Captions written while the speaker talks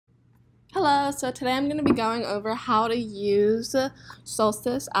Hello, so today I'm going to be going over how to use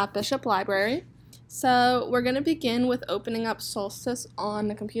Solstice at Bishop Library. So we're going to begin with opening up Solstice on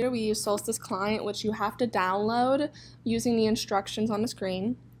the computer. We use Solstice Client, which you have to download using the instructions on the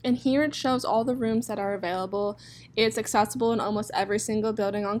screen. And here it shows all the rooms that are available. It's accessible in almost every single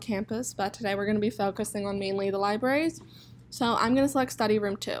building on campus, but today we're going to be focusing on mainly the libraries. So I'm going to select Study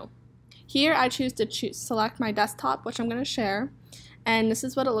Room 2. Here I choose to select my desktop, which I'm going to share. And this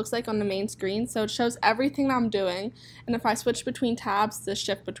is what it looks like on the main screen. So it shows everything that I'm doing. And if I switch between tabs, the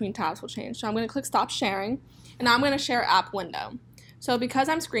shift between tabs will change. So I'm going to click Stop Sharing. And now I'm going to share App Window. So because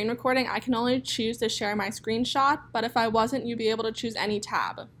I'm screen recording, I can only choose to share my screenshot. But if I wasn't, you'd be able to choose any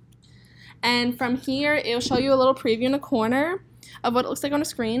tab. And from here, it will show you a little preview in the corner of what it looks like on the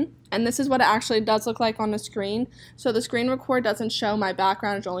screen. And this is what it actually does look like on the screen. So the screen record doesn't show my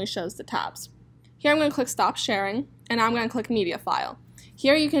background, it only shows the tabs. Here I'm going to click Stop Sharing, and I'm going to click Media File.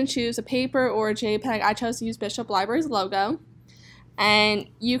 Here you can choose a paper or a JPEG. I chose to use Bishop Library's logo. And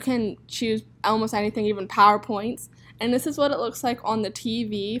you can choose almost anything, even PowerPoints. And this is what it looks like on the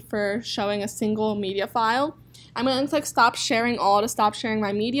TV for showing a single media file. I'm going to click Stop Sharing All to stop sharing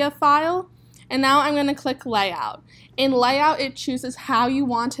my media file. And now I'm going to click Layout. In Layout, it chooses how you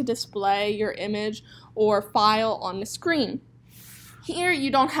want to display your image or file on the screen. Here, you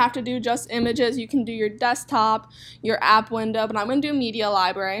don't have to do just images. You can do your desktop, your app window, but I'm going to do Media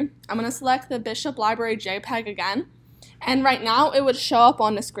Library. I'm going to select the Bishop Library JPEG again. And right now, it would show up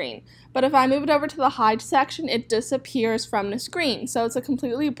on the screen. But if I move it over to the Hide section, it disappears from the screen. So it's a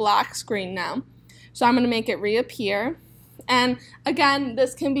completely black screen now. So I'm going to make it reappear. And again,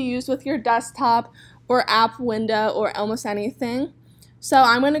 this can be used with your desktop or app window or almost anything. So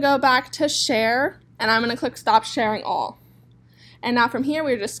I'm going to go back to Share, and I'm going to click Stop Sharing All. And now from here,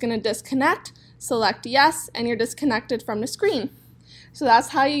 we're just going to disconnect, select Yes, and you're disconnected from the screen. So that's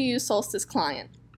how you use Solstice Client.